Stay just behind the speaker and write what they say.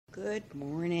Good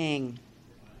morning.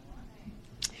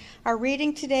 Our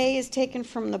reading today is taken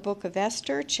from the book of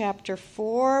Esther, chapter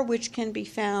 4, which can be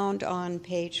found on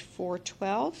page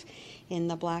 412 in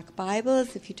the Black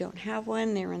Bibles. If you don't have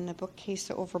one, they're in the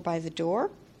bookcase over by the door.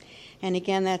 And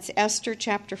again, that's Esther,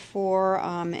 chapter 4,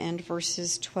 and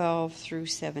verses 12 through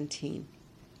 17.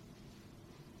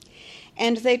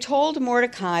 And they told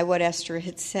Mordecai what Esther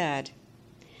had said.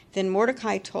 Then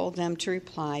Mordecai told them to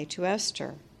reply to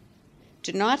Esther.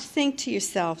 Do not think to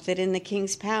yourself that in the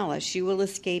king's palace you will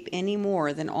escape any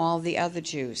more than all the other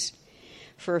Jews.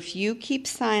 For if you keep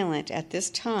silent at this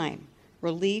time,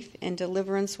 relief and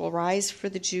deliverance will rise for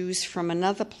the Jews from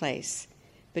another place,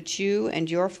 but you and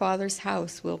your father's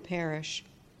house will perish.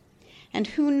 And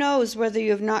who knows whether you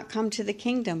have not come to the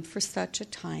kingdom for such a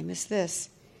time as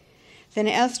this? Then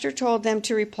Esther told them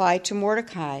to reply to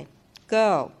Mordecai,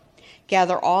 Go,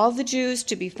 gather all the Jews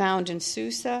to be found in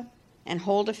Susa, and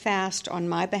hold a fast on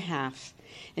my behalf,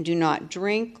 and do not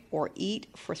drink or eat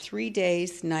for 3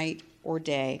 days, night or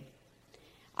day.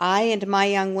 I and my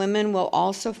young women will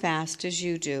also fast as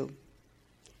you do.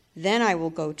 Then I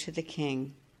will go to the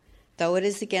king, though it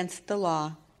is against the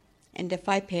law, and if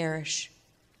I perish,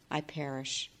 I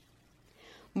perish.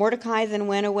 Mordecai then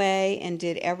went away and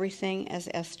did everything as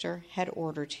Esther had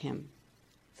ordered him.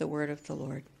 The word of the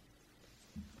Lord.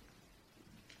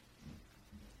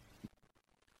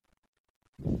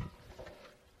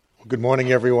 Good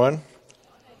morning, everyone.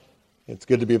 It's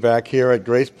good to be back here at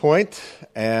Grace Point.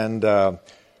 And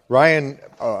Ryan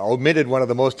omitted one of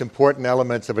the most important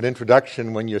elements of an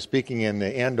introduction when you're speaking in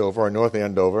Andover, or North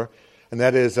Andover, and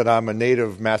that is that I'm a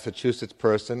native Massachusetts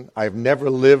person. I've never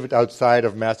lived outside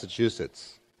of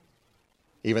Massachusetts,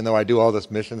 even though I do all this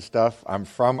mission stuff. I'm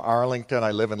from Arlington.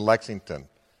 I live in Lexington,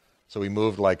 so we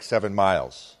moved like 7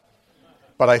 miles.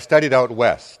 But I studied out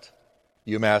west,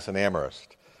 UMass and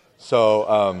Amherst.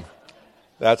 So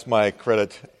that's my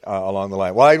credit along the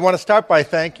line. Well, I want to start by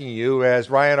thanking you. As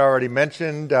Ryan already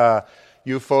mentioned,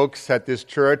 you folks at this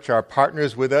church are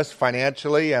partners with us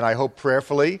financially and I hope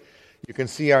prayerfully. You can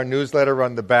see our newsletter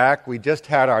on the back. We just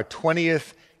had our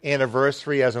 20th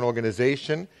anniversary as an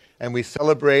organization, and we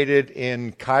celebrated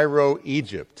in Cairo,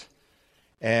 Egypt.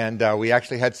 And we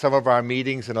actually had some of our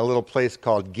meetings in a little place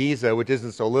called Giza, which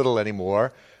isn't so little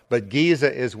anymore. But Giza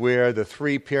is where the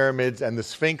 3 pyramids and the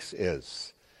Sphinx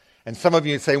is. And some of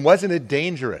you say, wasn't it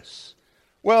dangerous?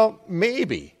 Well,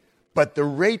 maybe, but the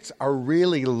rates are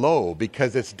really low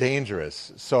because it's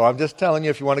dangerous. So I'm just telling you,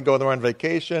 if you want to go there on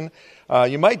vacation,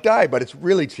 you might die, but it's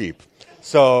really cheap.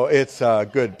 So it's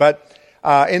good. But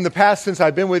in the past, since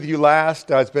I've been with you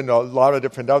last, it's been a lot of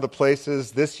different other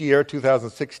places. This year,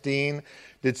 2016,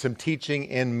 did some teaching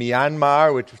in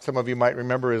Myanmar, which some of you might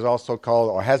remember is also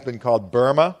called, or has been called,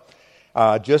 Burma.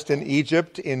 Just in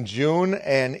Egypt in June,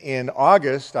 and in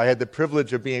August, I had the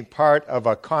privilege of being part of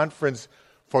a conference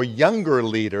for younger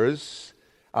leaders.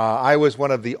 I was one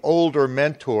of the older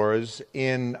mentors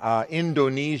in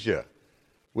Indonesia,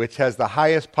 which has the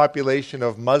highest population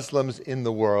of Muslims in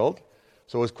the world.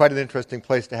 So it was quite an interesting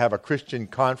place to have a Christian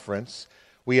conference.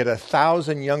 We had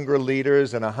 1,000 younger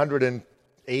leaders and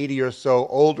 180 or so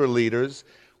older leaders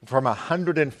from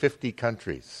 150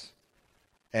 countries.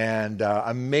 And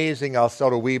amazing, I'll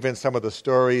sort of weave in some of the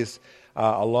stories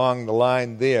along the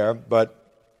line there.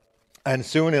 And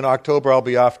soon in October, I'll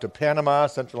be off to Panama,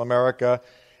 Central America,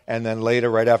 and then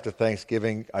later, right after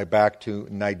Thanksgiving, I'm back to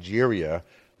Nigeria,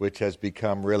 which has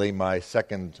become really my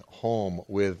second home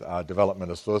with Development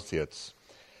Associates.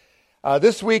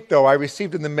 This week, though, I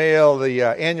received in the mail the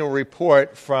annual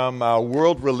report from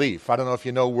World Relief. I don't know if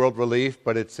you know World Relief,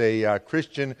 but it's a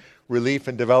Christian relief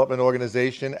and development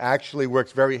organization. Actually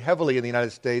works very heavily in the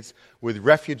United States with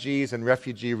refugees and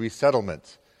refugee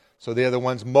resettlement. So they're the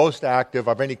ones most active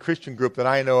of any Christian group that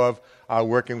I know of,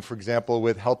 working, for example,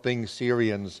 with helping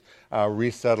Syrians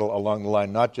resettle along the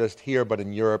line, not just here, but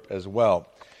in Europe as well.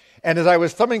 And as I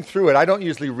was thumbing through it, I don't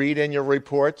usually read annual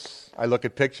reports. I look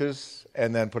at pictures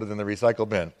and then put it in the recycle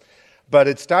bin. But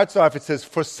it starts off, it says,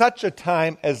 for such a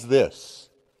time as this,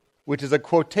 which is a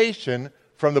quotation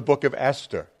from the book of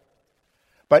Esther.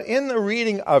 But in the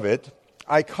reading of it,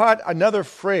 I caught another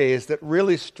phrase that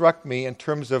really struck me in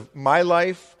terms of my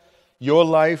life, your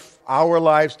life, our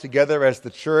lives together as the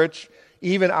church,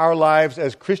 even our lives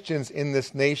as Christians in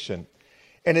this nation.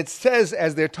 And it says,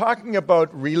 as they're talking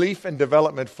about relief and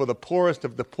development for the poorest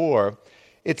of the poor,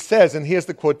 it says, and here's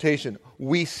the quotation,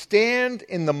 we stand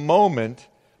in the moment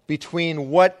between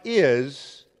what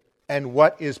is and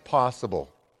what is possible.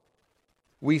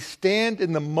 We stand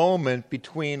in the moment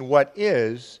between what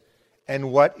is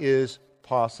and what is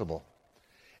possible.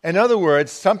 In other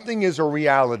words, something is a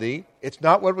reality. It's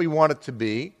not what we want it to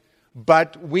be.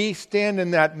 But we stand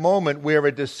in that moment where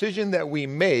a decision that we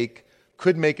make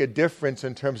could make a difference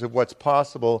in terms of what's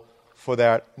possible for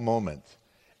that moment.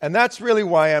 And that's really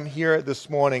why I'm here this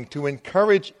morning, to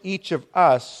encourage each of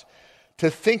us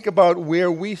to think about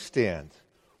where we stand.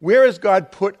 Where has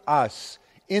God put us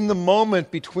in the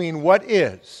moment between what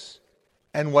is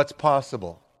and what's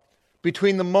possible?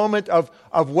 Between the moment of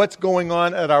what's going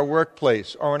on at our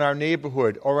workplace or in our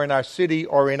neighborhood or in our city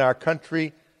or in our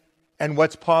country and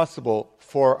what's possible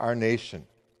for our nation.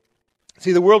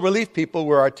 See, the World Relief people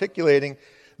were articulating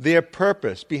their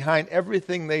purpose behind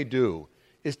everything they do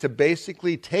is to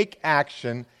basically take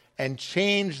action and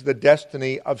change the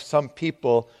destiny of some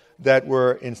people that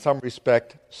were, in some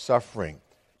respect, suffering,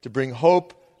 to bring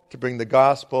hope, to bring the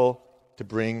gospel, to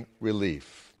bring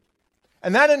relief.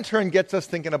 And that, in turn, gets us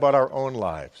thinking about our own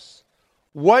lives.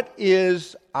 What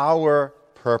is our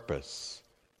purpose?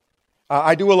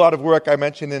 I do a lot of work, I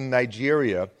mentioned, in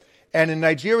Nigeria. And in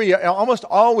Nigeria, almost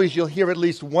always you'll hear at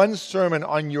least one sermon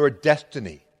on your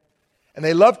destiny. And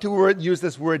they love to use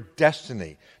this word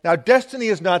destiny. Now, destiny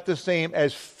is not the same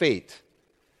as fate.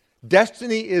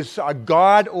 Destiny is a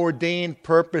God-ordained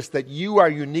purpose that you are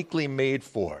uniquely made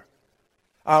for.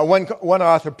 One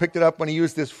author picked it up when he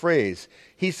used this phrase.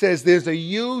 He says, there's a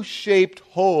U-shaped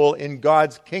hole in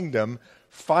God's kingdom.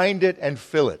 Find it and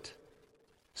fill it.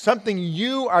 Something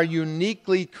you are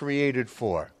uniquely created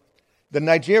for. The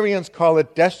Nigerians call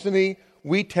it destiny.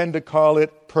 We tend to call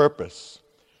it purpose.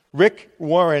 Rick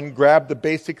Warren grabbed the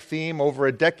basic theme over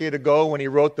a decade ago when he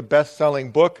wrote the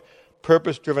best-selling book,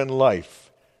 Purpose-Driven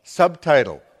Life.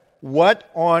 Subtitle, What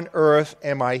on Earth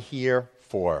Am I Here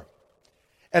For?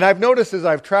 And I've noticed as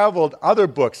I've traveled other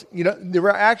books, there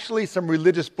are actually some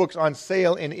religious books on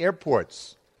sale in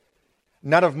airports.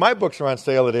 None of my books are on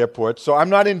sale at airports, so I'm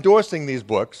not endorsing these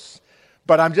books,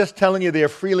 but I'm just telling you they're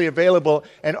freely available,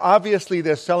 and obviously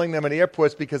they're selling them at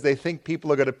airports because they think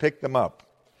people are going to pick them up.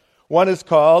 One is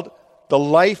called The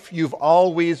Life You've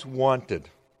Always Wanted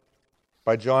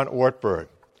by John Ortberg.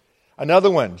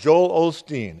 Another one, Joel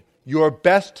Osteen, Your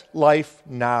Best Life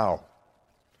Now.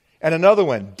 And another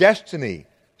one, Destiny,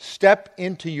 Step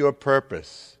into Your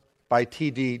Purpose by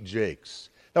T.D. Jakes.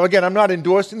 Now again, I'm not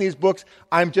endorsing these books.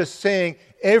 I'm just saying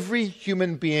every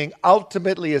human being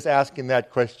ultimately is asking that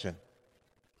question.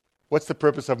 What's the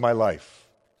purpose of my life?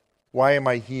 Why am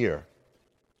I here?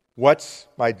 What's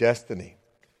my destiny?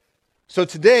 So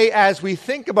today, as we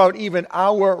think about even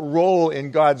our role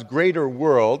in God's greater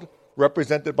world,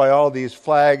 represented by all these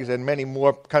flags and many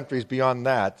more countries beyond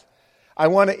that, I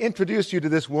want to introduce you to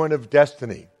this woman of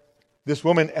destiny, this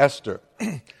woman Esther.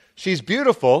 She's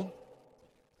beautiful,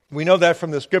 we know that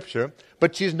from the scripture,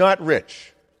 but she's not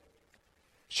rich.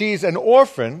 She's an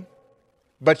orphan,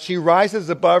 but she rises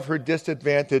above her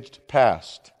disadvantaged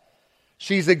past.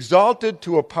 She's exalted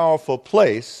to a powerful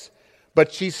place,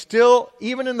 but she's still,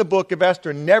 even in the book of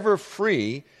Esther, never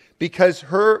free because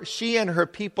she and her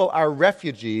people are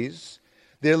refugees.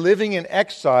 They're living in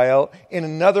exile in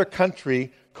another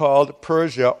country called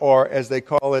Persia, or as they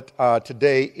call it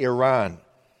today, Iran.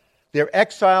 They're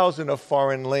exiles in a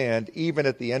foreign land, even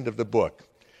at the end of the book.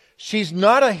 She's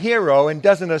not a hero and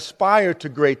doesn't aspire to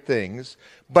great things,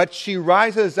 but she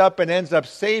rises up and ends up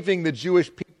saving the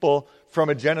Jewish people from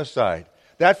a genocide.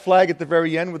 That flag at the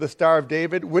very end with the Star of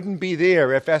David wouldn't be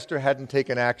there if Esther hadn't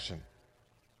taken action.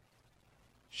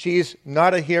 She's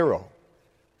not a hero,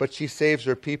 but she saves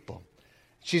her people.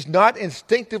 She's not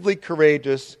instinctively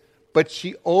courageous, but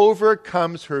she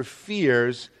overcomes her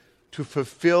fears to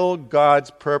fulfill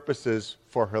God's purposes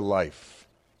for her life.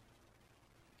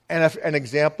 And an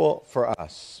example for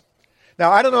us.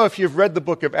 Now, I don't know if you've read the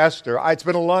book of Esther. It's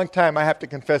been a long time, I have to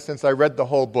confess, since I read the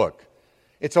whole book.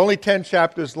 It's only 10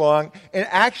 chapters long, and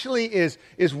actually is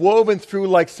woven through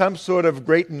like some sort of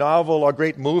great novel or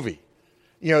great movie.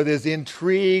 There's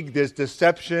intrigue, there's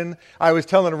deception. I was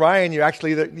telling Ryan,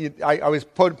 I was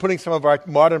putting some of our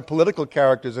modern political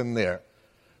characters in there.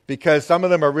 Because some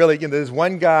of them are really, there's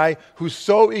one guy who's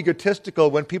so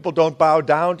egotistical when people don't bow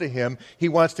down to him, he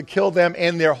wants to kill them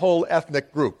and their whole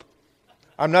ethnic group.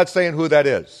 I'm not saying who that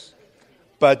is,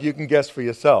 but you can guess for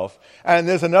yourself. And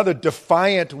there's another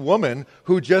defiant woman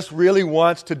who just really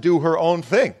wants to do her own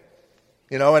thing.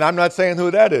 And I'm not saying who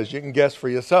that is. You can guess for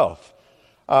yourself.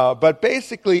 But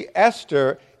basically,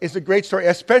 Esther is a great story,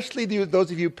 especially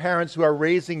those of you parents who are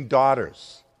raising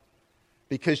daughters,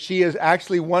 because she is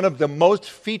actually one of the most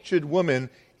featured women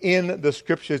in the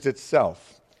scriptures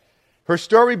itself. Her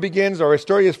story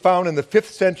is found in the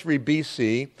 5th century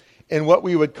BC in what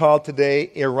we would call today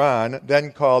Iran,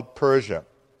 then called Persia.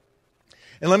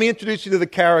 And let me introduce you to the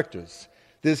characters.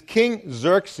 There's King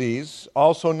Xerxes,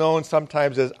 also known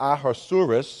sometimes as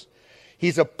Ahasuerus,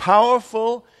 He's a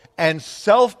powerful and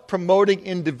self-promoting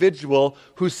individual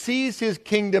who sees his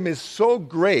kingdom is so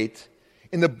great.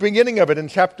 In the beginning of it, in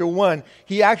chapter 1,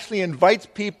 he actually invites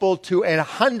people to a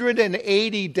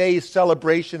 180-day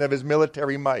celebration of his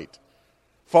military might,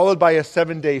 followed by a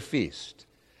 7-day feast.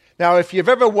 Now, if you've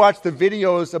ever watched the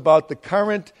videos about the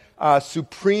current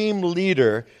supreme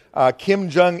leader, Kim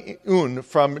Jong-un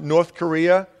from North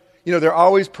Korea, you know, they're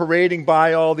always parading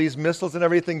by all these missiles and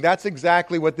everything. That's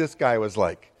exactly what this guy was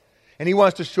like. And he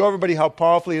wants to show everybody how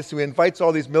powerful he is, so he invites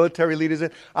all these military leaders in.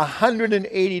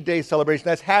 180-day celebration.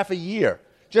 That's half a year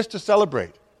just to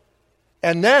celebrate.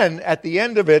 And then, at the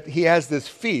end of it, he has this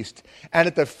feast. And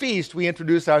at the feast, we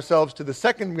introduce ourselves to the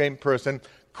second main person,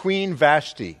 Queen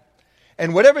Vashti.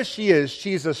 And whatever she is,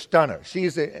 she's a stunner.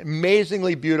 She's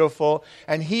amazingly beautiful.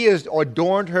 And he has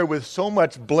adorned her with so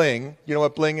much bling. You know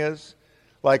what bling is?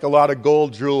 Like a lot of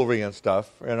gold jewelry and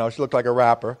stuff. You know, she looked like a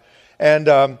rapper.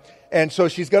 And so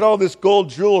she's got all this gold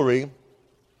jewelry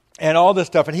and all this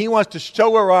stuff, and he wants to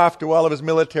show her off to all of his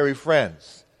military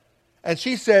friends. And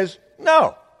she says,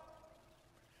 no.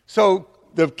 So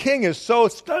the king is so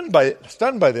stunned by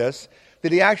this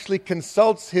that he actually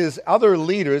consults his other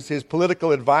leaders, his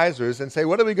political advisors, and say,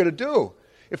 what are we going to do?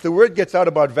 If the word gets out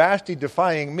about Vashti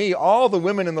defying me, all the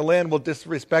women in the land will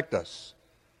disrespect us.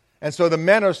 And so the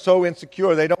men are so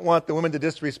insecure, they don't want the women to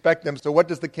disrespect them. So what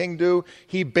does the king do?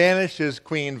 He banishes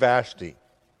Queen Vashti.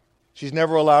 She's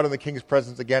never allowed in the king's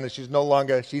presence again, and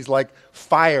she's like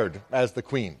fired as the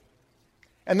queen.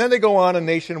 And then they go on a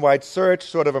nationwide search,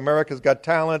 sort of America's Got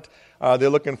Talent. They're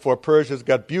looking for Persia's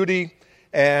Got Beauty.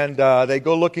 And they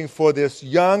go looking for this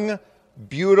young,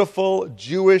 beautiful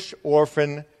Jewish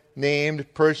orphan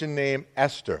Persian named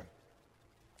Esther.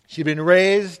 She'd been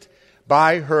raised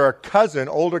by her cousin,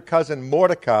 older cousin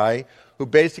Mordecai, who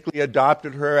basically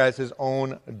adopted her as his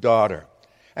own daughter.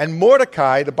 And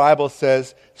Mordecai, the Bible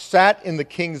says, sat in the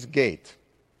king's gate,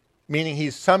 meaning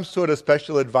he's some sort of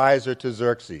special advisor to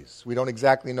Xerxes. We don't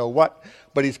exactly know what,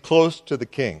 but he's close to the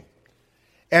king.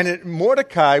 And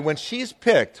Mordecai, when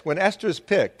Esther's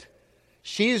picked,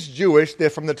 she's Jewish, they're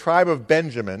from the tribe of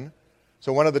Benjamin,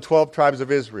 so one of the 12 tribes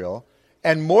of Israel.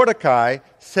 And Mordecai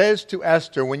says to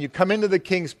Esther, when you come into the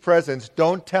king's presence,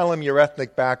 don't tell him your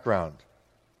ethnic background.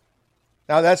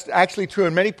 Now, that's actually true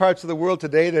in many parts of the world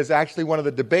today. There's actually one of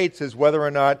the debates is whether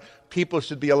or not people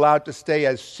should be allowed to stay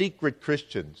as secret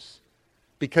Christians.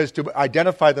 Because to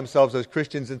identify themselves as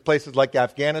Christians in places like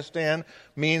Afghanistan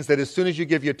means that as soon as you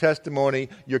give your testimony,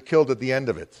 you're killed at the end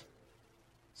of it.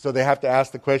 So they have to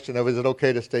ask the question of, is it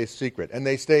okay to stay secret? And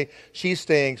she's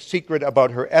staying secret about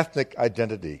her ethnic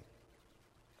identity.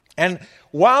 And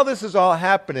while this is all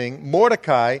happening,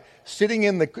 Mordecai, sitting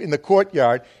in the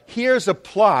courtyard, hears a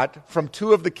plot from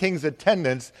two of the king's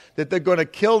attendants that they're going to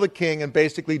kill the king and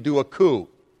basically do a coup.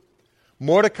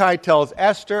 Mordecai tells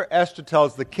Esther, Esther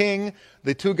tells the king,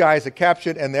 the two guys are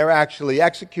captured and they're actually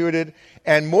executed,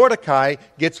 and Mordecai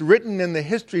gets written in the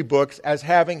history books as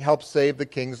having helped save the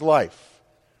king's life,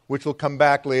 which will come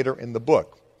back later in the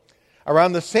book.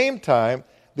 Around the same time,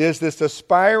 there's this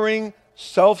aspiring,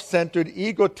 self-centered,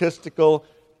 egotistical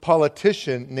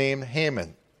politician named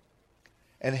Haman.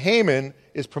 And Haman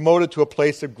is promoted to a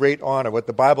place of great honor, what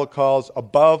the Bible calls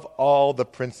above all the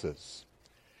princes.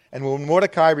 And when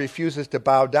Mordecai refuses to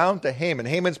bow down to Haman,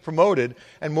 Haman's promoted,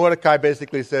 and Mordecai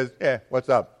basically says, what's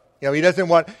up? You know, he doesn't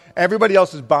want, everybody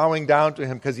else is bowing down to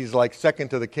him because he's like second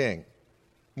to the king.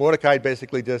 Mordecai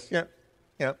basically just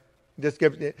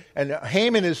gives it. And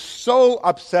Haman is so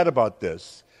upset about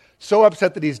this, so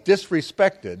upset that he's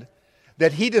disrespected,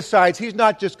 that he decides he's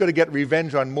not just going to get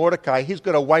revenge on Mordecai, he's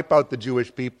going to wipe out the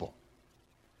Jewish people.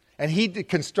 And he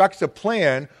constructs a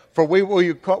plan for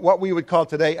what we would call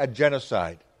today a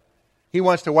genocide. He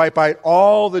wants to wipe out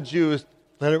all the Jews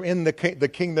that are in the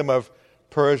kingdom of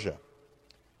Persia.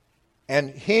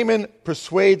 And Haman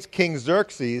persuades King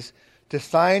Xerxes to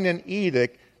sign an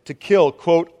edict to kill,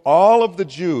 quote, all of the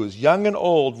Jews, young and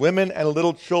old, women and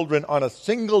little children, on a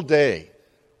single day.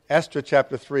 Esther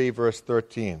chapter 3, verse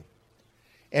 13.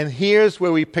 And here's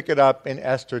where we pick it up in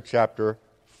Esther chapter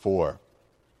 4.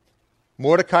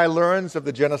 Mordecai learns of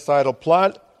the genocidal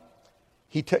plot.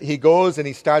 He goes and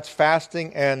he starts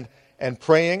fasting and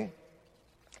praying.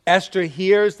 Esther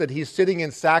hears that he's sitting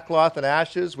in sackcloth and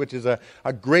ashes, which is a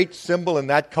great symbol in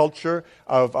that culture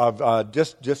of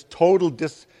just total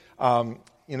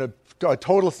a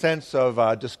total sense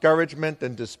of discouragement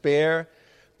and despair.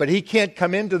 But he can't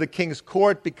come into the king's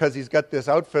court because he's got this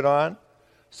outfit on.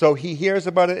 So he hears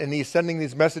about it, and he's sending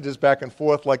these messages back and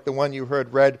forth like the one you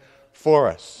heard read for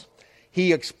us.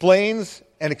 He explains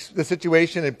the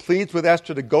situation and pleads with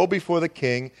Esther to go before the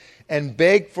king and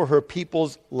beg for her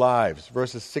people's lives,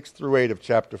 verses 6 through 8 of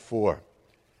chapter 4.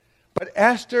 But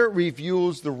Esther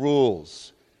reviews the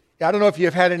rules. I don't know if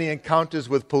you've had any encounters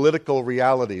with political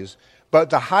realities, but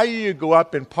the higher you go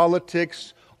up in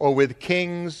politics or with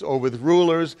kings or with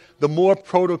rulers, the more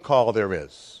protocol there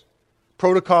is.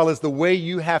 Protocol is the way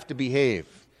you have to behave.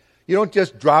 You don't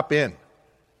just drop in.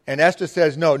 And Esther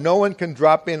says, no one can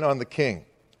drop in on the king.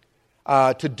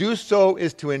 To do so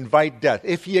is to invite death.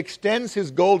 If he extends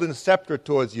his golden scepter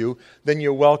towards you, then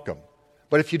you're welcome.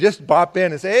 But if you just bop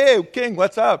in and say, hey, king,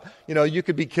 what's up? You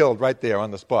could be killed right there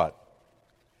on the spot.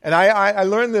 And I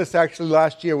learned this actually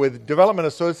last year with Development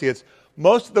Associates.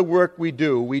 Most of the work we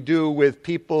do with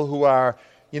people who are,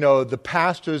 the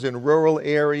pastors in rural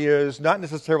areas, not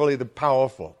necessarily the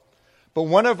powerful. But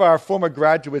one of our former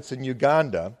graduates in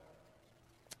Uganda,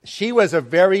 she was a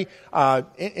very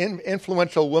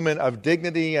influential woman of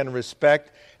dignity and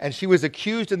respect, and she was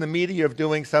accused in the media of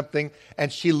doing something,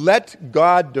 and she let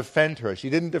God defend her. She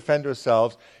didn't defend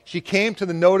herself. She came to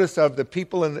the notice of the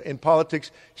people in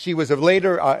politics. She was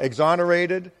later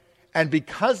exonerated, and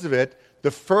because of it,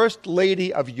 the First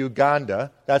Lady of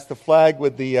Uganda, that's the flag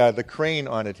with the crane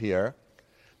on it here,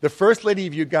 the First Lady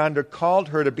of Uganda called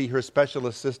her to be her special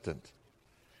assistant.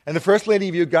 And the First Lady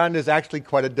of Uganda is actually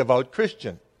quite a devout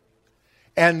Christian.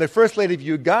 And the First Lady of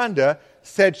Uganda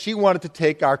said she wanted to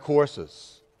take our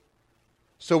courses.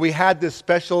 So we had this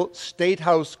special State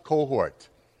House cohort.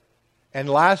 And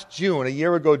last June, a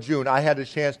year ago June, I had a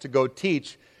chance to go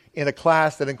teach in a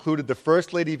class that included the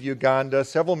First Lady of Uganda,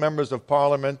 several members of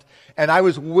Parliament, and I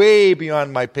was way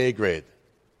beyond my pay grade,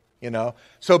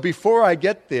 So before I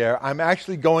get there, I'm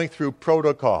actually going through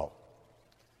protocol.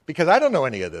 Because I don't know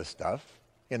any of this stuff.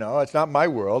 It's not my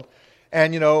world.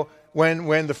 And,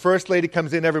 when the First Lady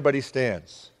comes in, everybody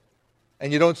stands.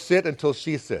 And you don't sit until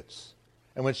she sits.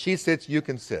 And when she sits, you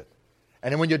can sit.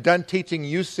 And then when you're done teaching,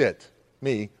 you sit.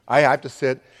 Me, I have to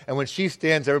sit. And when she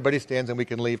stands, everybody stands and we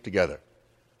can leave together.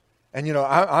 And,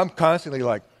 I'm constantly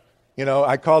like,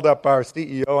 I called up our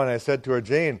CEO and I said to her,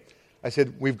 Jane, I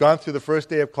said, we've gone through the first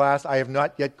day of class. I have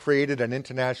not yet created an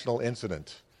international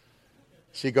incident.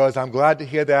 She goes, I'm glad to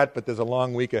hear that, but there's a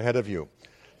long week ahead of you.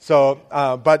 So,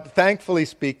 but thankfully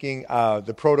speaking,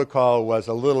 the protocol was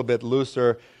a little bit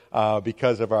looser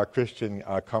because of our Christian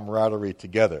camaraderie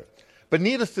together. But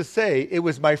needless to say, it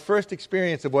was my first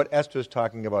experience of what Esther's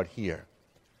talking about here.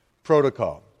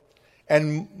 Protocol.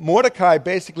 And Mordecai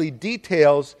basically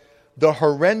details the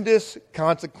horrendous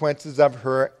consequences of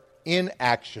her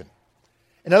inaction.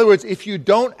 In other words, if you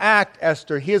don't act,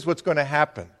 Esther, here's what's going to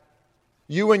happen.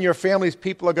 You and your family's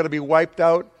people are going to be wiped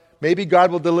out. Maybe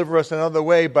God will deliver us another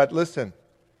way, but listen,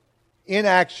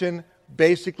 inaction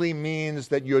basically means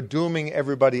that you're dooming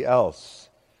everybody else.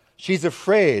 She's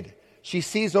afraid. She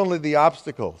sees only the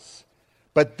obstacles.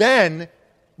 But then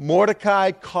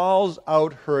Mordecai calls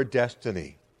out her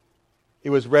destiny. It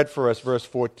was read for us, verse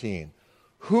 14.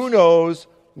 Who knows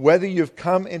whether you've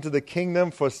come into the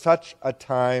kingdom for such a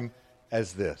time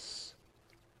as this?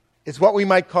 It's what we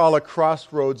might call a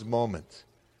crossroads moment.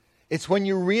 It's when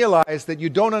you realize that you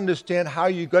don't understand how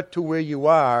you got to where you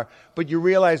are, but you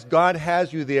realize God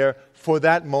has you there for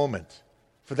that moment,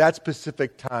 for that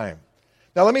specific time.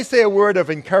 Now let me say a word of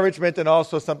encouragement and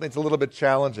also something that's a little bit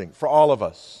challenging for all of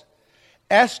us.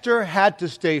 Esther had to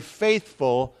stay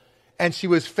faithful, and she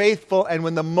was faithful, and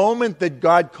when the moment that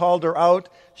God called her out,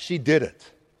 she did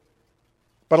it.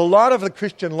 But a lot of the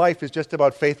Christian life is just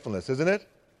about faithfulness, isn't it?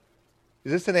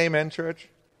 Is this an amen, church?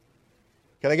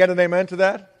 Can I get an amen to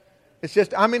that? It's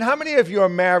just, how many of you are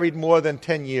married more than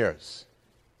 10 years?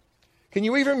 Can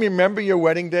you even remember your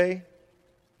wedding day?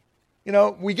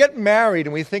 We get married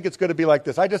and we think it's going to be like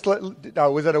this. I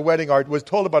was at a wedding, or was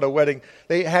told about a wedding.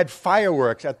 They had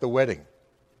fireworks at the wedding.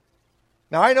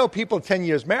 Now, I know people 10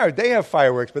 years married, they have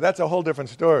fireworks, but that's a whole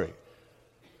different story.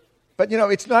 But,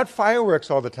 it's not fireworks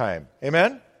all the time.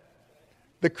 Amen?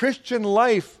 The Christian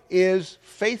life is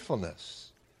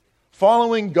faithfulness.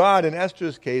 Following God, in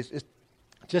Esther's case, is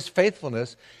just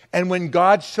faithfulness. And when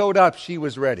God showed up, she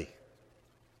was ready.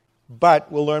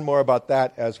 But we'll learn more about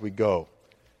that as we go.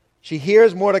 She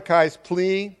hears Mordecai's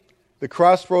plea, the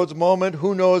crossroads moment.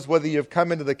 Who knows whether you've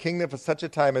come into the kingdom for such a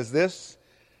time as this?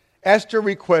 Esther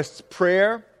requests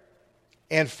prayer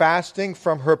and fasting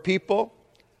from her people,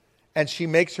 and she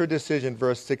makes her decision,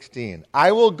 verse 16.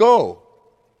 I will go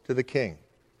to the king,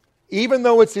 even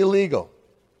though it's illegal.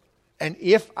 And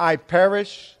if I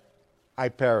perish, I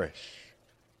perish.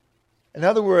 In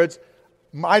other words,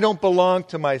 I don't belong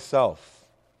to myself.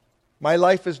 My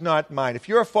life is not mine. If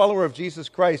you're a follower of Jesus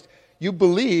Christ, you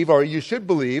believe, or you should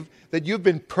believe, that you've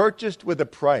been purchased with a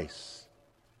price,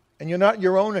 and you're not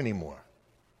your own anymore.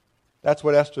 That's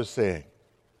what Esther's saying.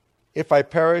 If I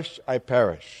perish, I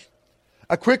perish.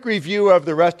 A quick review of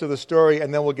the rest of the story,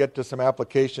 and then we'll get to some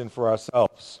application for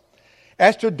ourselves.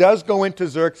 Esther does go into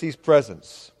Xerxes'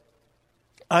 presence,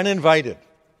 uninvited.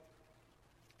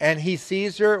 And he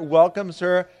sees her, welcomes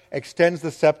her, extends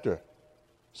the scepter,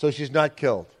 so she's not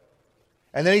killed.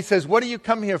 And then he says, what do you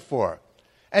come here for?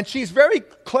 And she's very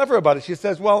clever about it. She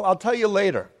says, well, I'll tell you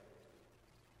later.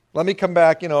 Let me come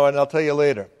back, and I'll tell you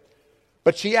later.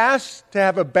 But she asks to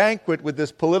have a banquet with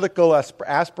this political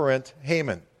aspirant,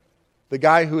 Haman, the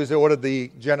guy who has ordered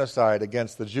the genocide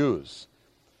against the Jews.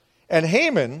 And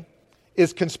Haman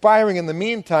is conspiring in the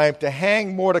meantime to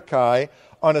hang Mordecai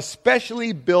on a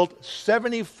specially built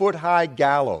 70-foot-high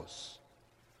gallows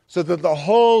so that the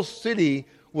whole city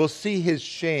will see his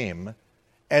shame,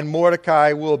 and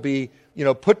Mordecai will be,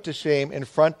 put to shame in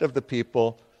front of the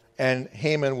people, and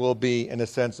Haman will be, in a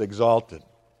sense, exalted.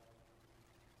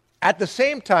 At the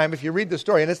same time, if you read the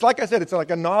story, and it's like I said, it's like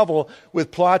a novel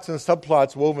with plots and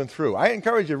subplots woven through. I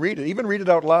encourage you to read it, even read it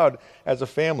out loud as a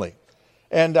family.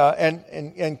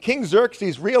 And King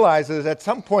Xerxes realizes at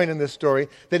some point in this story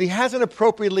that he hasn't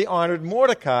appropriately honored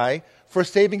Mordecai for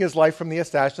saving his life from the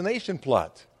assassination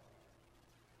plot.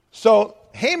 So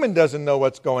Haman doesn't know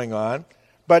what's going on,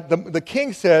 but the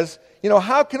king says,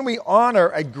 how can we honor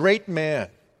a great man?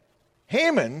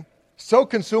 Haman, so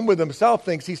consumed with himself,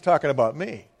 thinks he's talking about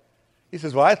me. He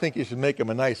says, well, I think you should make him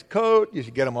a nice coat. You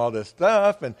should get him all this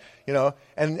stuff. And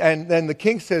then the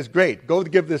king says, great, go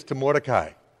give this to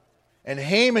Mordecai. And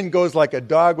Haman goes like a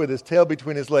dog with his tail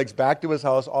between his legs back to his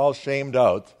house, all shamed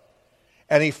out.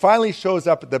 And he finally shows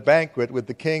up at the banquet with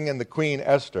the king and the queen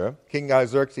Esther, King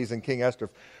Xerxes and King Esther,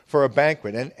 for a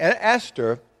banquet. And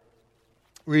Esther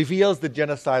reveals the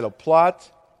genocidal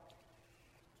plot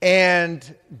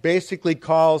and basically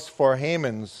calls for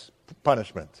Haman's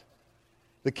punishment.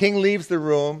 The king leaves the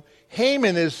room.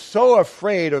 Haman is so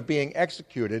afraid of being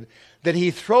executed that he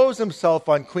throws himself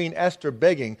on Queen Esther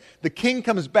begging. The king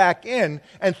comes back in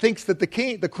and thinks that the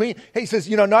queen, he says,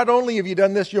 not only have you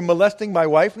done this, you're molesting my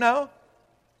wife now?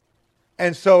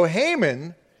 And so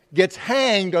Haman gets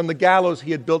hanged on the gallows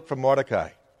he had built for Mordecai.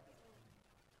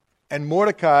 And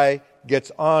Mordecai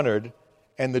gets honored,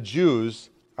 and the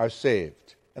Jews are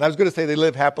saved. And I was going to say they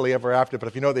live happily ever after, but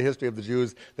if you know the history of the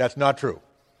Jews, that's not true.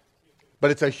 But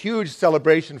it's a huge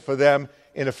celebration for them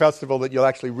in a festival that you'll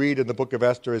actually read in the book of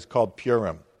Esther is called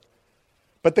Purim.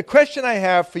 But the question I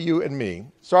have for you and me,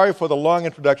 sorry for the long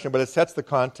introduction, but it sets the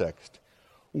context.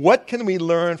 What can we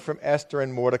learn from Esther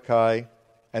and Mordecai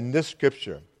and this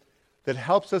scripture that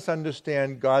helps us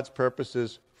understand God's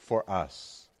purposes for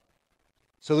us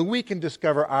so that we can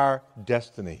discover our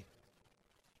destiny,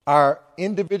 our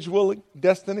individual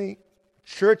destiny,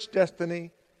 church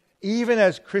destiny, even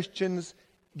as Christians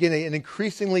in an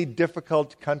increasingly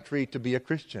difficult country to be a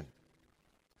Christian.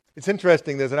 It's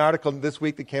interesting, there's an article this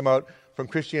week that came out from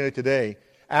Christianity Today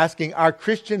asking, are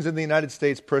Christians in the United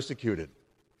States persecuted?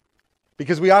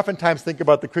 Because we oftentimes think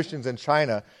about the Christians in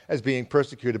China as being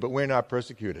persecuted, but we're not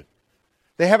persecuted.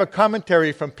 They have a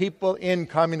commentary from people in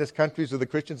communist countries where the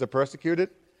Christians are persecuted,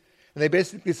 and they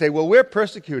basically say, well, we're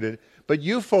persecuted, but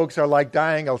you folks are like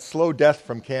dying a slow death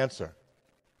from cancer,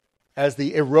 as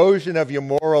the erosion of your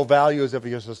moral values of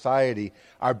your society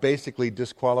are basically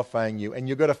disqualifying you, and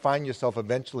you're going to find yourself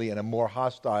eventually in a more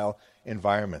hostile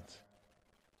environment.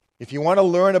 If you want to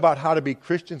learn about how to be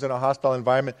Christians in a hostile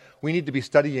environment, we need to be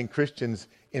studying Christians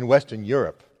in Western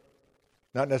Europe,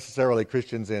 not necessarily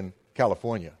Christians in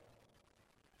California,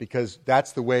 because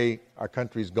that's the way our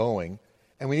country's going,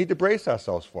 and we need to brace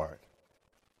ourselves for it,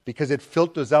 because it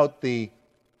filters out the,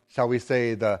 shall we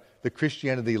say, the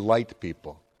Christianity light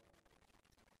people.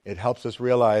 It helps us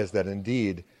realize that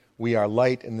indeed we are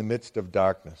light in the midst of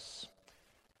darkness.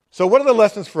 So what are the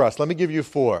lessons for us? Let me give you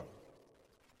 4.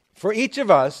 For each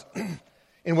of us,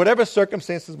 in whatever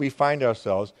circumstances we find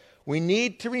ourselves, we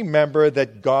need to remember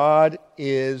that God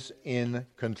is in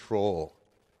control.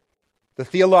 The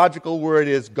theological word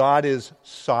is God is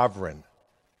sovereign.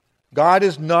 God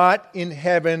is not in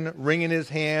heaven wringing his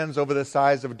hands over the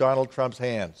size of Donald Trump's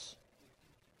hands.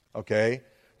 Okay?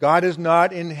 God is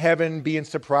not in heaven being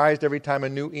surprised every time a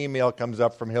new email comes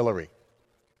up from Hillary.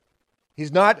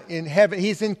 He's not in heaven.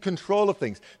 He's in control of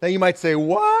things. Now you might say,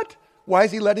 what? Why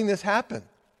is he letting this happen?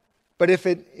 But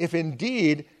if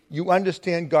indeed you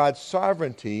understand God's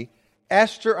sovereignty,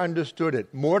 Esther understood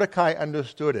it. Mordecai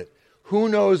understood it. Who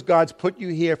knows God's put you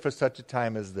here for such a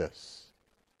time as this?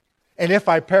 And if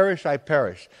I perish, I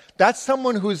perish. That's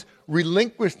someone who's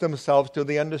relinquished themselves to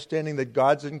the understanding that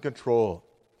God's in control.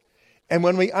 And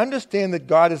when we understand that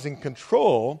God is in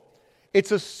control,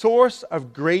 it's a source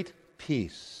of great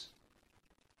peace.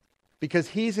 Because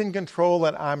He's in control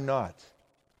and I'm not.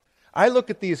 I look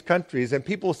at these countries and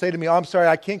people say to me, "Oh, I'm sorry,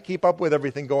 I can't keep up with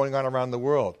everything going on around the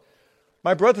world."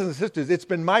 My brothers and sisters, it's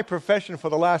been my profession for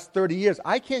the last 30 years.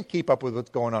 I can't keep up with what's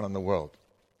going on in the world.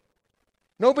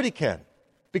 Nobody can.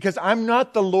 Because I'm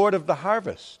not the Lord of the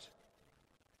harvest.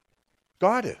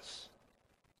 God is.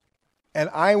 And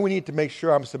we need to make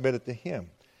sure I'm submitted to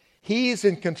Him. He's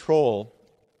in control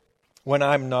when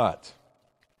I'm not.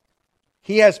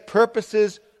 He has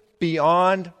purposes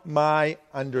beyond my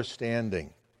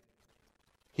understanding.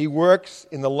 He works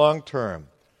in the long term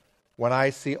when I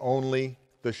see only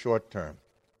the short term.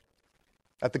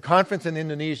 At the conference in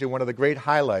Indonesia, one of the great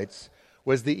highlights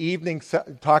was the evening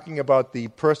talking about the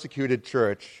persecuted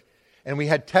church. And we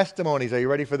had testimonies, are you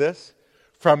ready for this?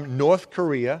 From North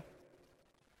Korea,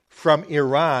 from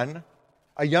Iran.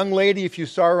 A young lady, if you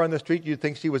saw her on the street, you'd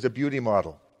think she was a beauty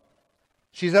model.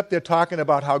 She's up there talking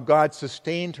about how God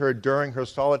sustained her during her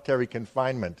solitary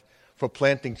confinement for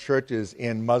planting churches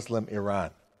in Muslim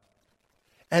Iran.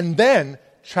 And then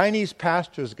Chinese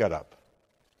pastors got up.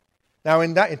 Now,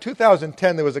 in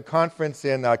 2010, there was a conference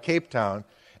in Cape Town,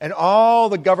 and all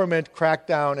the government cracked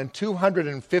down, and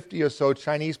 250 or so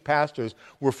Chinese pastors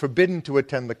were forbidden to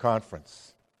attend the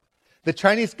conference. The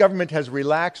Chinese government has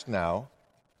relaxed now,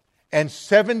 and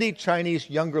 70 Chinese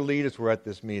younger leaders were at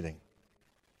this meeting.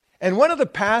 And one of the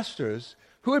pastors,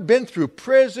 who had been through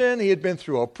prison, he had been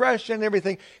through oppression and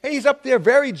everything, and he's up there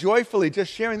very joyfully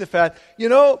just sharing the fact,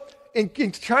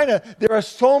 in China, there are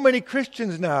so many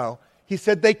Christians now. He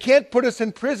said, they can't put us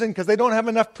in prison because they don't have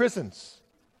enough prisons.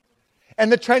 And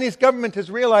the Chinese government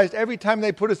has realized every time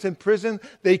they put us in prison,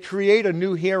 they create a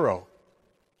new hero.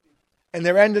 And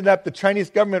the Chinese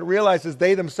government realizes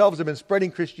they themselves have been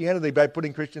spreading Christianity by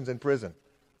putting Christians in prison.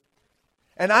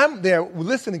 And I'm there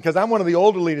listening because I'm one of the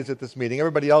older leaders at this meeting.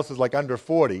 Everybody else is like under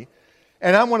 40.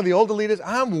 And I'm one of the older leaders.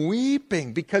 I'm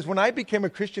weeping because when I became a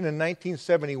Christian in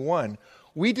 1971,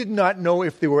 we did not know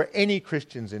if there were any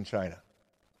Christians in China.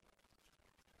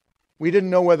 We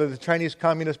didn't know whether the Chinese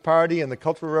Communist Party and the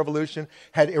Cultural Revolution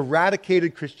had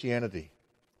eradicated Christianity.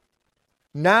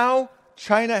 Now,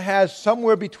 China has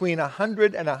somewhere between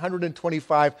 100 and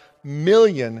 125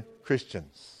 million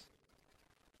Christians.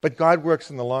 But God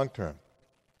works in the long term,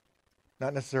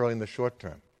 not necessarily in the short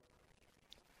term.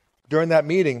 During that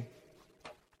meeting,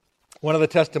 one of the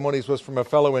testimonies was from a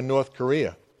fellow in North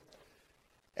Korea.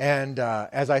 And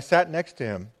as I sat next to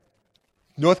him,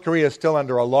 North Korea is still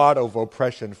under a lot of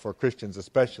oppression for Christians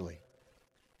especially.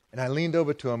 And I leaned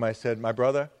over to him, I said, "My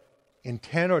brother, in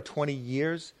 10 or 20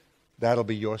 years, that'll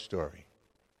be your story."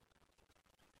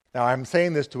 Now, I'm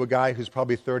saying this to a guy who's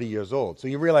probably 30 years old. So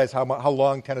you realize how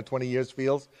long 10 or 20 years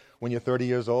feels when you're 30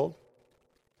 years old?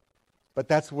 But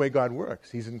that's the way God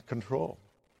works. He's in control.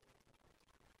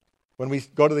 When we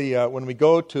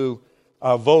go to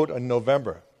vote in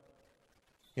November,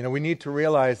 we need to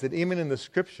realize that even in the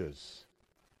Scriptures,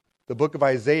 the book of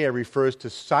Isaiah refers to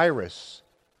Cyrus,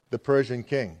 the Persian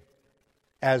king,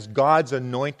 as God's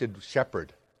anointed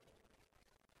shepherd.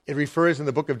 It refers in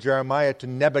the book of Jeremiah to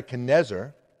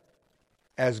Nebuchadnezzar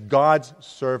as God's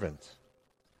servant.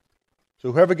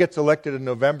 So whoever gets elected in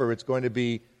November, it's going to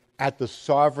be at the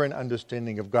sovereign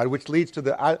understanding of God, which leads to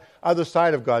the other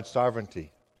side of God's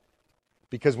sovereignty.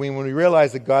 Because when we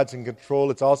realize that God's in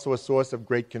control, it's also a source of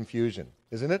great confusion,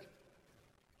 isn't it?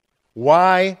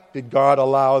 Why did God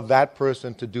allow that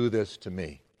person to do this to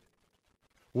me?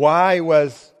 Why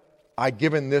was I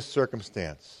given this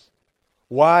circumstance?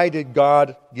 Why did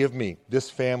God give me this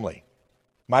family,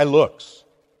 my looks,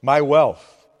 my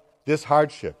wealth, this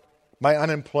hardship, my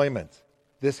unemployment,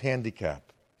 this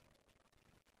handicap?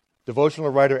 Devotional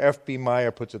writer F.B.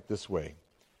 Meyer puts it this way: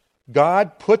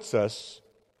 God puts us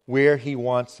where He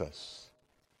wants us.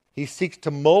 He seeks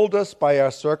to mold us by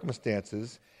our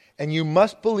circumstances, and you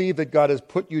must believe that God has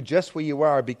put you just where you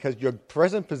are because your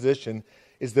present position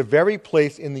is the very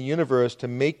place in the universe to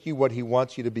make you what He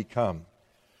wants you to become.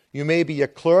 You may be a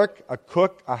clerk, a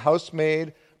cook, a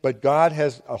housemaid, but God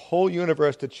has a whole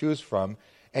universe to choose from,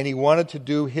 and He wanted to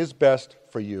do His best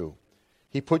for you.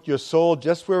 He put your soul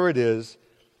just where it is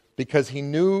because He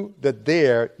knew that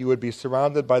there you would be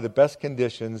surrounded by the best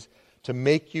conditions to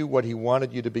make you what He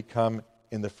wanted you to become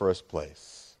in the first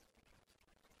place.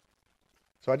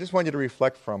 So I just want you to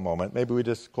reflect for a moment. Maybe we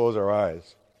just close our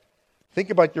eyes. Think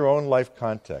about your own life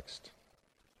context.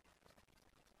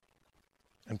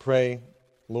 And pray,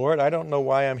 "Lord, I don't know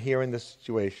why I'm here in this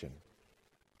situation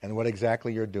and what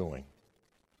exactly You're doing.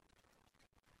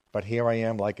 But here I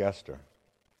am like Esther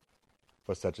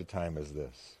for such a time as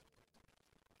this."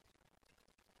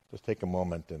 Just take a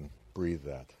moment and breathe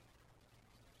that.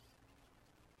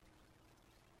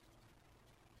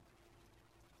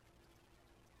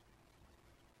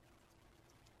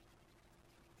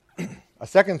 A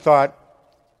second thought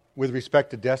with respect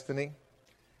to destiny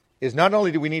is not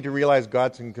only do we need to realize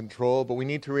God's in control, but we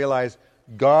need to realize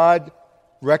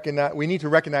we need to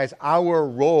recognize our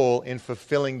role in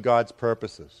fulfilling God's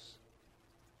purposes.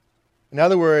 In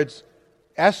other words,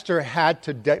 Esther had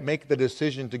to make the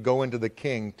decision to go into the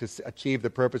king to achieve the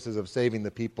purposes of saving the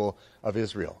people of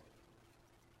Israel.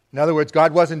 In other words,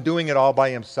 God wasn't doing it all by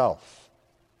himself.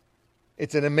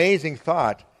 It's an amazing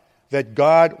thought that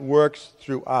God works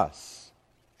through us.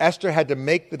 Esther had to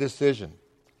make the decision,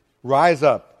 rise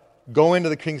up, go into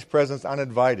the king's presence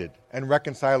uninvited, and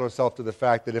reconcile herself to the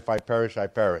fact that if I perish, I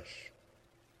perish.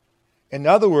 In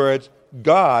other words,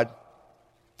 God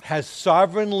has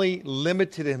sovereignly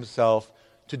limited himself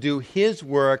to do his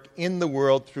work in the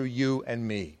world through you and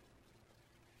me.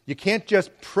 You can't just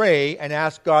pray and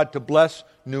ask God to bless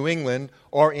New England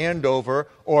or Andover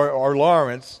or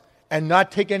Lawrence and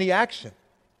not take any action.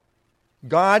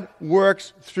 God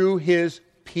works through his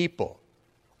people.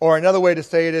 Or another way to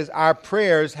say it is, our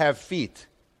prayers have feet.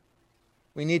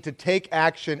 We need to take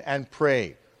action and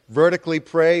pray. Vertically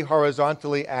pray,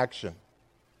 horizontally action.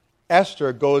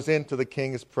 Esther goes into the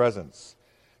king's presence.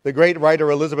 The great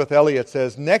writer Elizabeth Elliot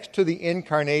says, next to the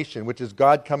incarnation, which is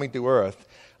God coming to earth,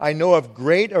 I know of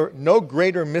no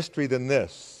greater mystery than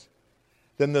this,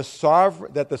 that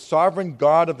the sovereign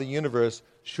God of the universe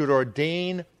should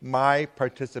ordain my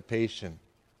participation.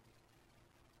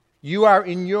 You are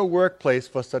in your workplace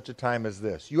for such a time as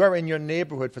this. You are in your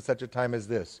neighborhood for such a time as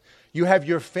this. You have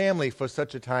your family for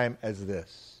such a time as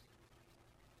this.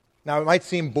 Now, it might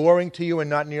seem boring to you and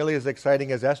not nearly as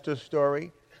exciting as Esther's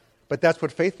story, but that's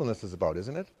what faithfulness is about,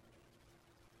 isn't it?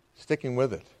 Sticking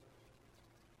with it.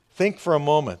 Think for a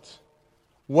moment.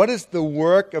 What is the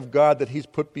work of God that he's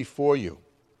put before you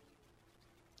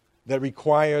that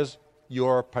requires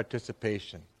your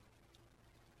participation?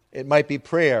 It might be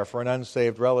prayer for an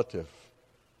unsaved relative,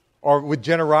 or with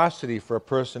generosity for a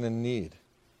person in need,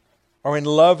 or in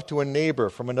love to a neighbor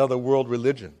from another world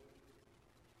religion,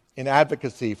 in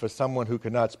advocacy for someone who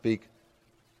cannot speak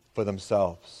for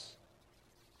themselves.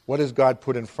 What has God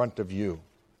put in front of you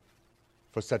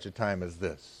for such a time as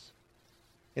this?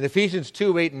 In Ephesians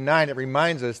 2, 8, and 9, it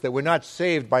reminds us that we're not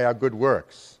saved by our good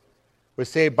works. We're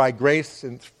saved by grace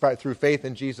and through faith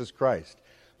in Jesus Christ.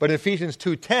 But in Ephesians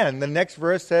 2:10, the next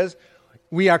verse says,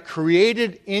 we are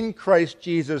created in Christ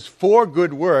Jesus for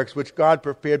good works, which God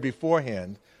prepared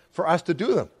beforehand for us to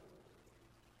do them.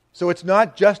 So it's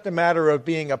not just a matter of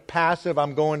being a passive,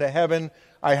 I'm going to heaven,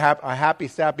 a happy,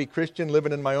 sappy Christian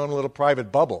living in my own little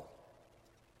private bubble.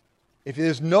 If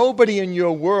there's nobody in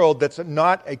your world that's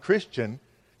not a Christian,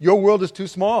 your world is too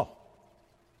small.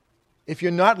 If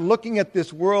you're not looking at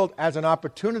this world as an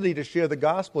opportunity to share the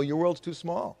gospel, your world's too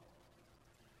small.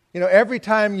 You know, every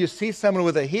time you see someone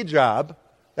with a hijab,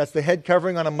 that's the head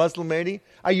covering on a Muslim lady,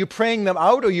 are you praying them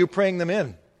out or are you praying them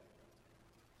in?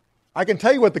 I can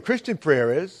tell you what the Christian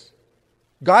prayer is.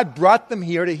 God brought them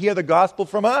here to hear the gospel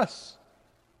from us.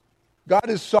 God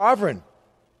is sovereign.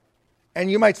 And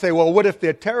you might say, well, what if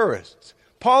they're terrorists?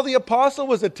 Paul the Apostle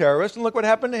was a terrorist, and look what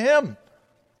happened to him.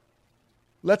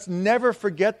 Let's never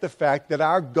forget the fact that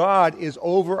our God is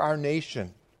over our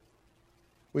nation.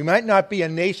 We might not be a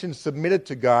nation submitted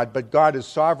to God, but God is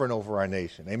sovereign over our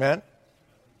nation. Amen?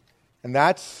 And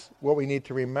that's what we need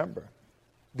to remember.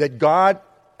 That God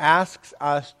asks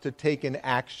us to take an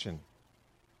action.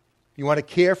 You want to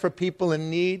care for people in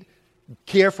need?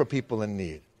 Care for people in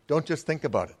need. Don't just think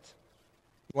about it.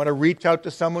 You want to reach out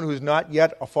to someone who's not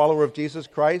yet a follower of Jesus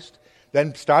Christ?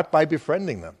 Then start by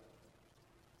befriending them.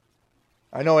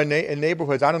 I know in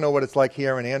neighborhoods, I don't know what it's like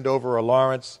here in Andover or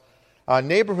Lawrence.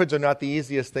 Neighborhoods are not the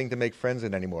easiest thing to make friends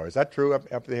in anymore. Is that true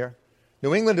up there?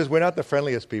 New Englanders, we're not the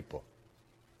friendliest people,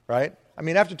 right? I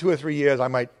mean, after 2 or 3 years, I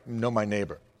might know my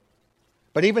neighbor.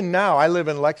 But even now, I live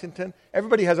in Lexington.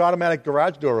 Everybody has automatic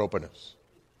garage door openers.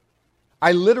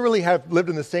 I literally have lived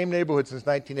in the same neighborhood since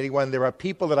 1981. There are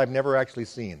people that I've never actually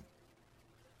seen.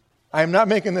 I am not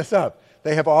making this up.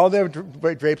 They have all their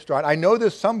drapes drawn. I know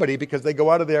there's somebody because they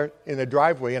go out of there in their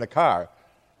driveway in a car.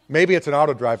 Maybe it's an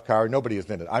auto drive car. Nobody is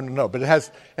in it. I don't know. But it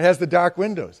has the dark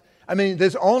windows. I mean,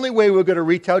 the only way we're going to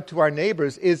reach out to our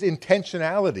neighbors is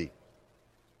intentionality.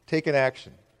 Take an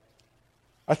action.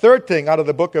 A third thing out of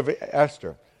the book of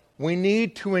Esther, we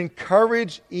need to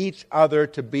encourage each other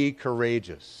to be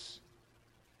courageous.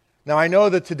 Now, I know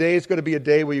that today is going to be a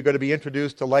day where you're going to be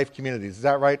introduced to life communities. Is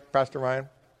that right, Pastor Ryan?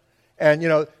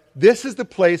 And, this is the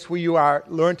place where you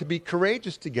learn to be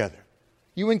courageous together.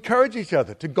 You encourage each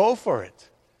other to go for it.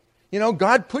 You know,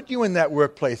 God put you in that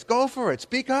workplace. Go for it.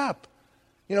 Speak up.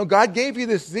 You know, God gave you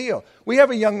this zeal. We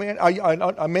have a young man,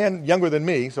 a man younger than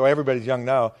me, so everybody's young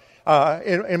now,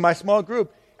 in my small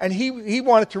group, and he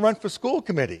wanted to run for school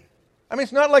committee. I mean,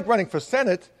 it's not like running for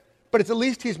Senate, but it's at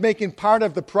least he's making part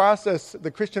of the process,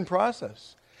 the Christian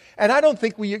process. And I don't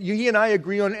think he and I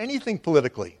agree on anything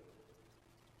politically.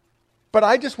 But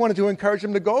I just wanted to encourage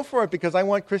him to go for it because I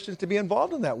want Christians to be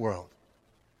involved in that world.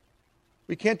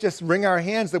 We can't just wring our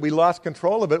hands that we lost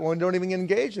control of it when we don't even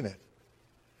engage in it.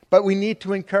 But we need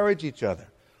to encourage each other.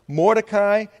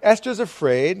 Mordecai, Esther's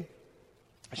afraid.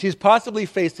 She's possibly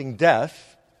facing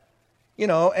death. You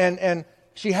know, and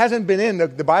she hasn't been in,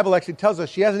 the Bible actually tells us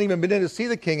she hasn't even been in to see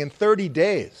the king in 30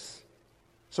 days.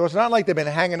 So it's not like they've been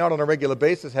hanging out on a regular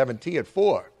basis having tea at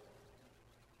 4.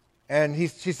 And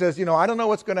she says, you know, I don't know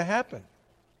what's going to happen.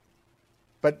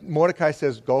 But Mordecai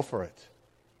says, go for it.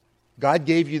 God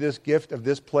gave you this gift of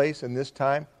this place and this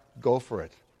time. Go for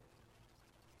it.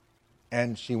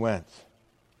 And she went.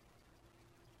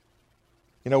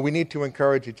 You know, we need to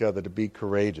encourage each other to be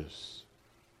courageous.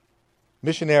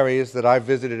 Missionaries that I've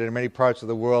visited in many parts of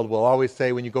the world will always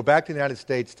say, when you go back to the United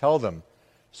States, tell them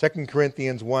 2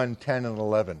 Corinthians 1, 10 and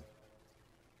 11.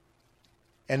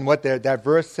 And what that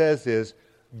verse says is,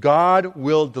 God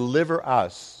will deliver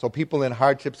us. So people in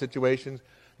hardship situations,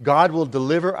 God will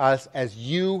deliver us as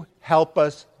you help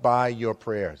us by your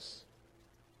prayers.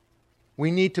 We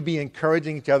need to be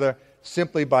encouraging each other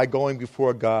simply by going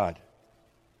before God.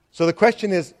 So the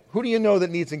question is, who do you know that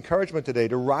needs encouragement today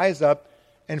to rise up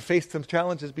and face some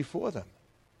challenges before them?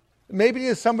 Maybe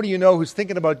there's somebody you know who's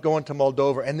thinking about going to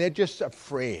Moldova and they're just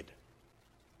afraid.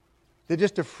 They're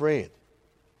just afraid.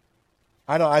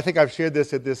 I think I've shared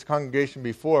this at this congregation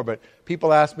before, but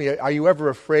people ask me, are you ever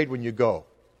afraid when you go?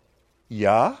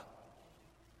 Yeah.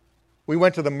 We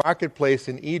went to the marketplace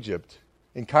in Egypt,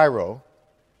 in Cairo,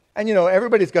 and you know,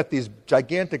 everybody's got these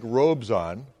gigantic robes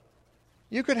on.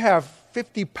 You could have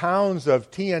 50 pounds of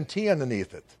TNT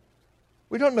underneath it.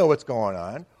 We don't know what's going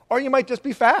on. Or you might just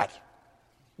be fat.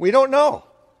 We don't know.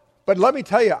 But let me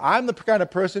tell you, I'm the kind of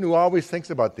person who always thinks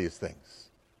about these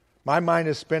things. My mind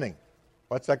is spinning.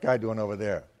 What's that guy doing over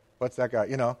there? What's that guy?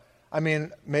 You know, I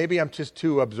mean, maybe I'm just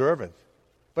too observant.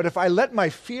 But if I let my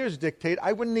fears dictate,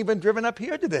 I wouldn't even have driven up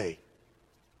here today.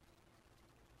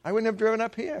 I wouldn't have driven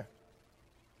up here.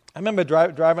 I remember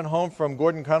driving home from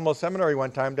Gordon Conwell Seminary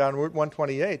one time down Route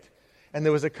 128, and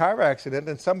there was a car accident,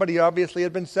 and somebody obviously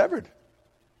had been severed.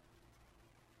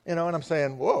 You know, and I'm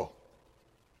saying, whoa.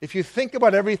 If you think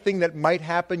about everything that might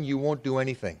happen, you won't do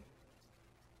anything.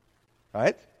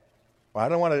 Right? Well, I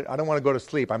don't want to go to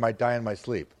sleep. I might die in my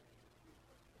sleep.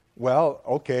 Well,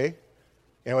 okay.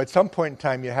 You know, at some point in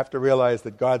time, you have to realize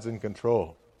that God's in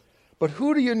control. But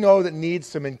who do you know that needs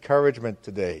some encouragement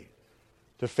today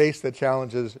to face the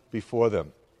challenges before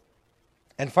them?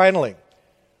 And finally,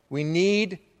 we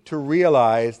need to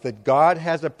realize that God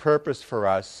has a purpose for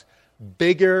us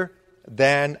bigger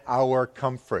than our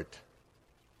comfort.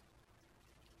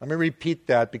 Let me repeat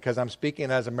that because I'm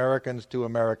speaking as Americans to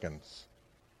Americans.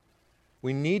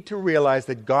 We need to realize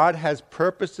that God has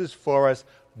purposes for us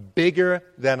bigger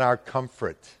than our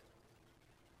comfort.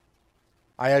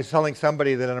 I was telling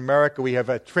somebody that in America we have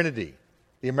a trinity,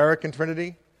 the American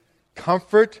trinity: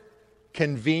 comfort,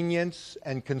 convenience,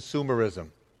 and consumerism.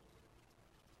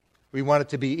 We want it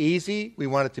to be easy, we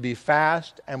want it to be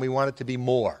fast, and we want it to be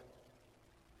more.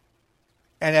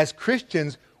 And as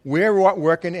Christians, we're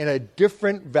working in a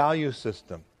different value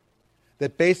system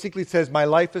that basically says my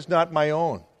life is not my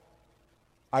own.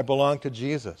 I belong to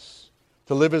Jesus.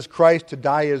 To live is Christ, to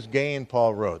die is gain,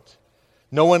 Paul wrote.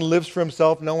 No one lives for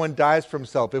himself, no one dies for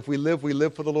himself. If we live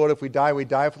for the Lord. If we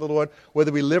die for the Lord.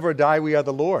 Whether we live or die, we are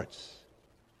the Lord's.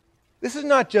 This is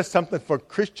not just something for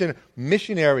Christian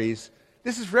missionaries.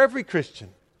 This is for every Christian.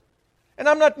 And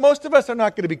most of us are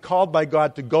not going to be called by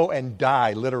God to go and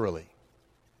die, literally.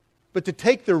 But to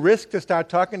take the risk to start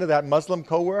talking to that Muslim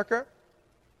coworker,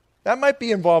 that might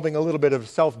be involving a little bit of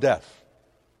self-death.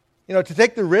 You know, to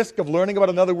take the risk of learning about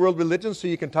another world religion so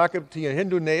you can talk to your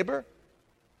Hindu neighbor,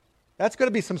 that's going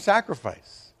to be some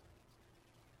sacrifice.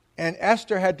 And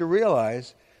Esther had to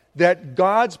realize that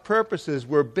God's purposes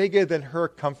were bigger than her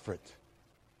comfort.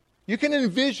 You can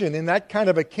envision in that kind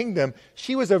of a kingdom,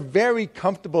 she was a very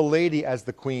comfortable lady as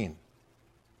the queen.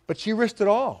 But she risked it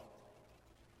all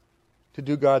to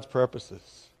do God's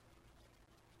purposes.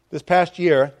 This past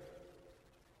year,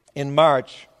 in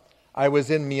March, I was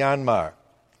in Myanmar.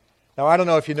 Now, I don't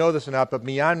know if you know this or not, but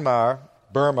Myanmar,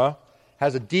 Burma,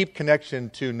 has a deep connection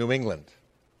to New England.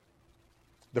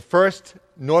 The first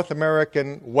North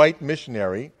American white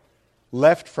missionary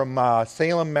left from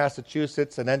Salem,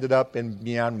 Massachusetts, and ended up in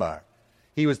Myanmar.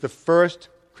 He was the first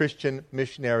Christian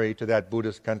missionary to that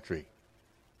Buddhist country,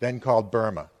 then called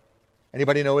Burma.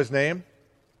 Anybody know his name?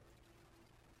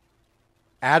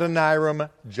 Adoniram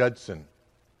Judson.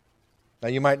 Now,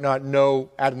 you might not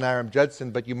know Adoniram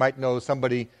Judson, but you might know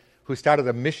somebody who started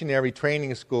a missionary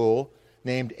training school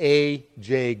named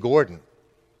A.J. Gordon,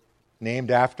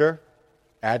 named after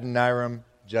Adoniram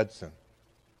Judson.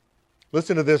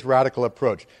 Listen to this radical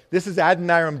approach. This is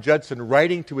Adoniram Judson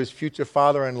writing to his future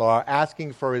father-in-law,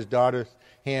 asking for his daughter's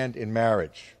hand in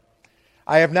marriage.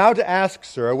 I have now to ask,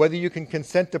 sir, whether you can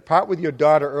consent to part with your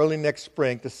daughter early next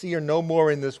spring to see her no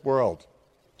more in this world.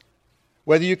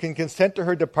 Whether you can consent to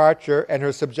her departure and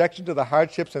her subjection to the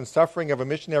hardships and suffering of a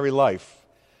missionary life.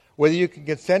 Whether you can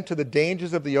consent to the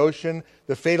dangers of the ocean,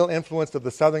 the fatal influence of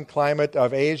the southern climate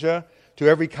of Asia, to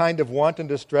every kind of wanton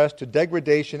distress, to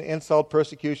degradation, insult,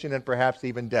 persecution, and perhaps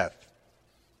even death.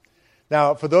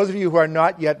 Now, for those of you who are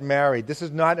not yet married, this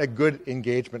is not a good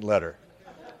engagement letter,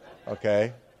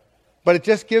 okay? But it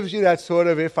just gives you that sort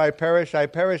of if I perish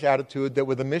attitude that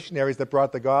were the missionaries that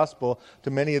brought the gospel to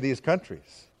many of these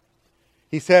countries.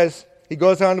 He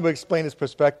goes on to explain his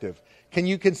perspective. Can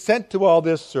you consent to all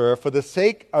this, sir, for the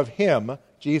sake of him,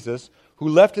 Jesus, who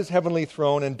left his heavenly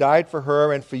throne and died for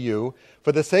her and for you,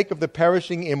 for the sake of the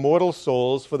perishing immortal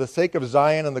souls, for the sake of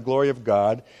Zion and the glory of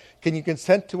God? Can you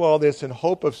consent to all this in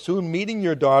hope of soon meeting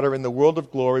your daughter in the world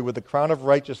of glory with the crown of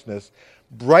righteousness,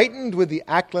 brightened with the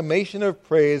acclamation of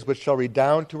praise which shall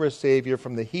redound to her Savior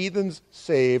from the heathens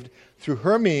saved through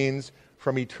her means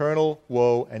from eternal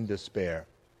woe and despair?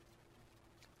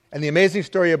 And the amazing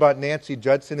story about Nancy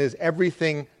Judson is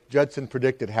everything Judson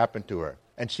predicted happened to her,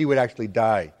 and she would actually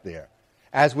die there,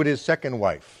 as would his second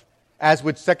wife, as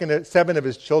would 7 of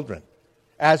his children,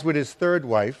 as would his third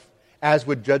wife, as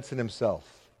would Judson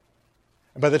himself.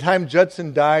 And by the time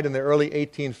Judson died in the early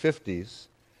 1850s,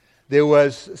 there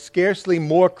was scarcely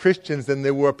more Christians than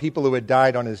there were people who had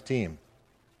died on his team.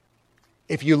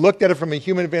 If you looked at it from a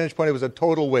human vantage point, it was a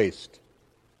total waste.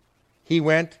 He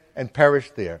went and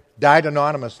perished there, died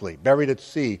anonymously, buried at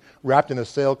sea, wrapped in a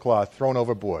sailcloth, thrown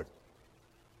overboard.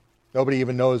 Nobody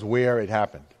even knows where it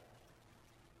happened.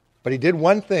 But he did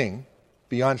one thing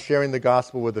beyond sharing the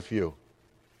gospel with a few.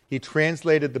 He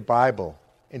translated the Bible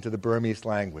into the Burmese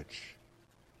language.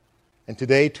 And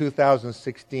today,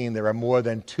 2016, there are more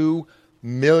than 2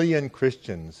 million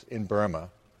Christians in Burma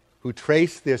who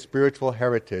trace their spiritual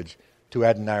heritage to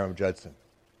Adoniram Judson.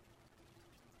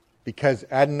 Because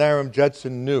Adoniram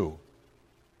Judson knew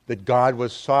that God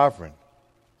was sovereign,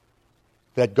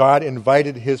 that God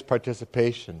invited his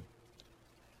participation,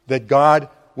 that God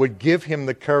would give him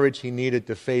the courage he needed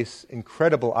to face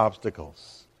incredible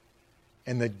obstacles,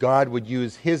 and that God would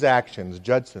use his actions,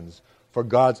 Judson's, for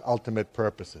God's ultimate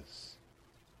purposes.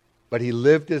 But he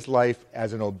lived his life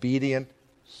as an obedient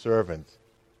servant,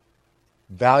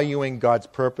 valuing God's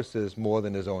purposes more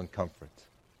than his own comfort.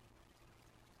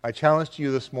 My challenge to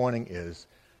you this morning is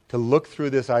to look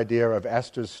through this idea of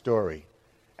Esther's story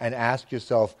and ask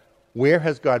yourself, where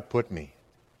has God put me?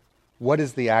 What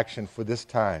is the action for this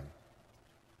time?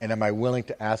 And am I willing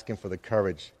to ask him for the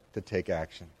courage to take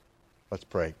action? Let's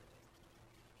pray.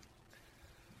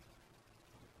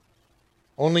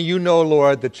 Only you know,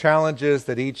 Lord, the challenges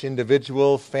that each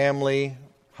individual, family,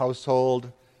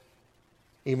 household,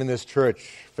 even this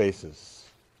church faces.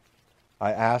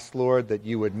 I ask, Lord, that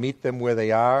you would meet them where they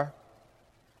are,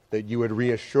 that you would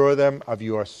reassure them of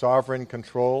your sovereign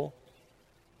control,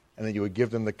 and that you would give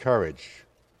them the courage,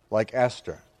 like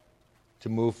Esther, to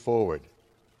move forward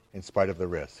in spite of the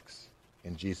risks.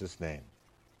 In Jesus' name,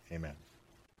 amen.